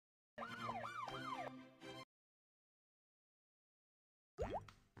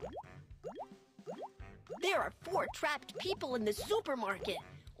There are 4 trapped people in the supermarket.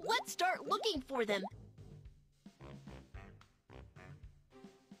 Let's start looking for them.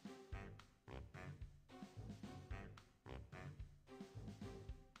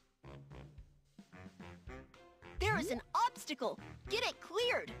 There is an obstacle. Get it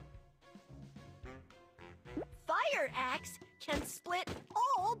cleared. Fire axe can split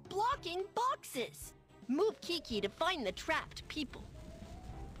all blocking boxes. Move Kiki to find the trapped people.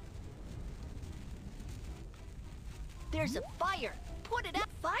 There's a fire. Put it out.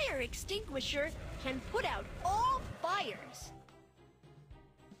 Fire extinguisher can put out all fires.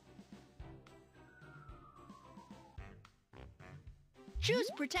 Choose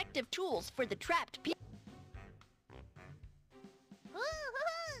protective tools for the trapped people.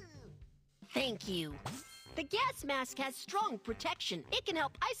 Thank you. The gas mask has strong protection. It can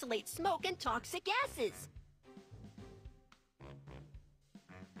help isolate smoke and toxic gases.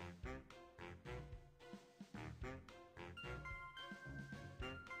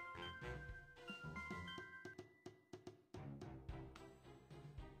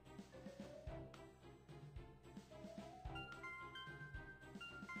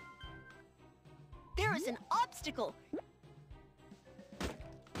 There is an obstacle.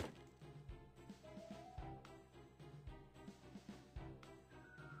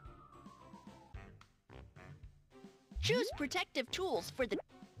 Choose protective tools for the...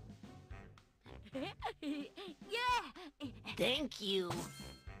 Yeah! Thank you.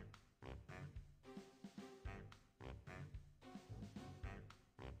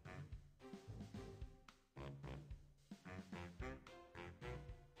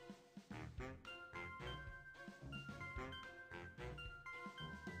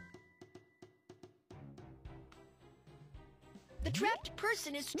 The trapped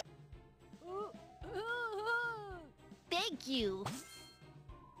person is... Thank you.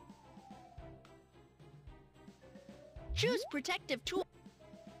 Choose protective tool.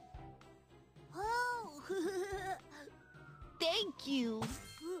 Oh! Thank you.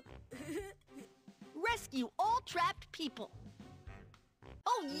 Rescue all trapped people.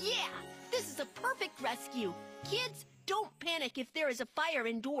 Oh yeah! This is a perfect rescue. Kids, don't panic if there is a fire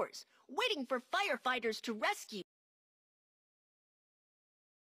indoors. Waiting for firefighters to rescue.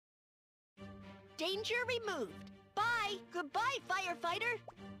 Danger removed. Bye. Goodbye, firefighter.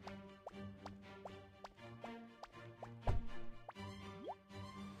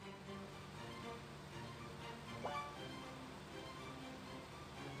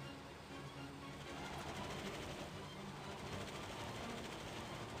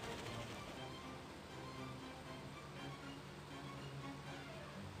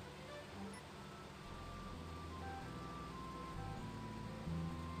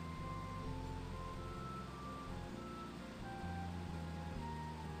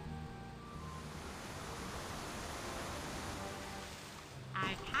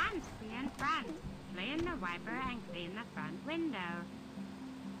 I can't see in front. Clean the wiper and clean the front window.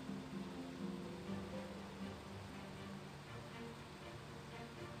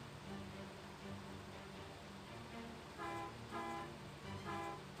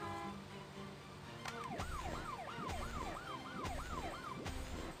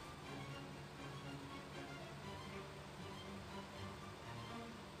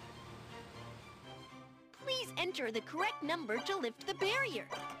 Please enter the correct number to lift the barrier.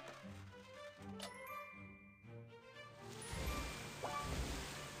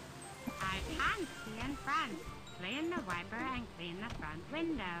 I can't see in front. Clean the wiper and clean the front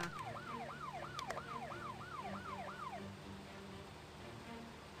window.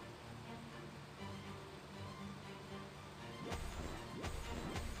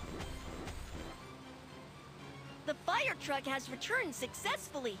 The fire truck has returned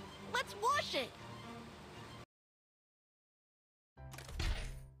successfully. Let's wash it.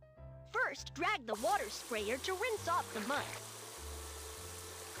 First, drag the water sprayer to rinse off the mud.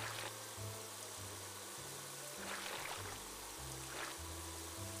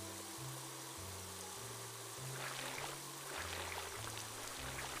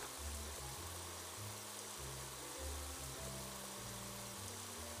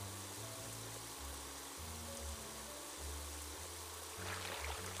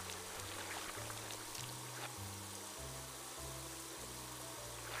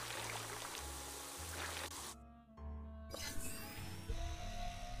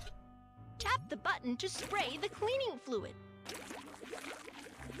 Tap the button to spray the cleaning fluid.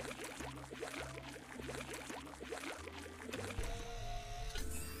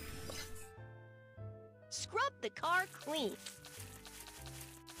 Scrub the car clean.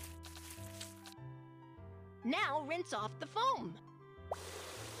 Now rinse off the foam.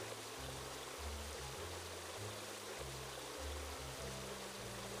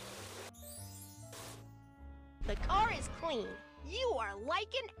 clean. You are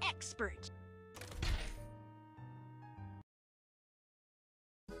like an expert.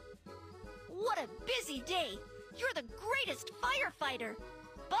 What a busy day. You're the greatest firefighter.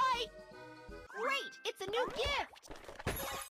 Bye. Great, it's a new gift.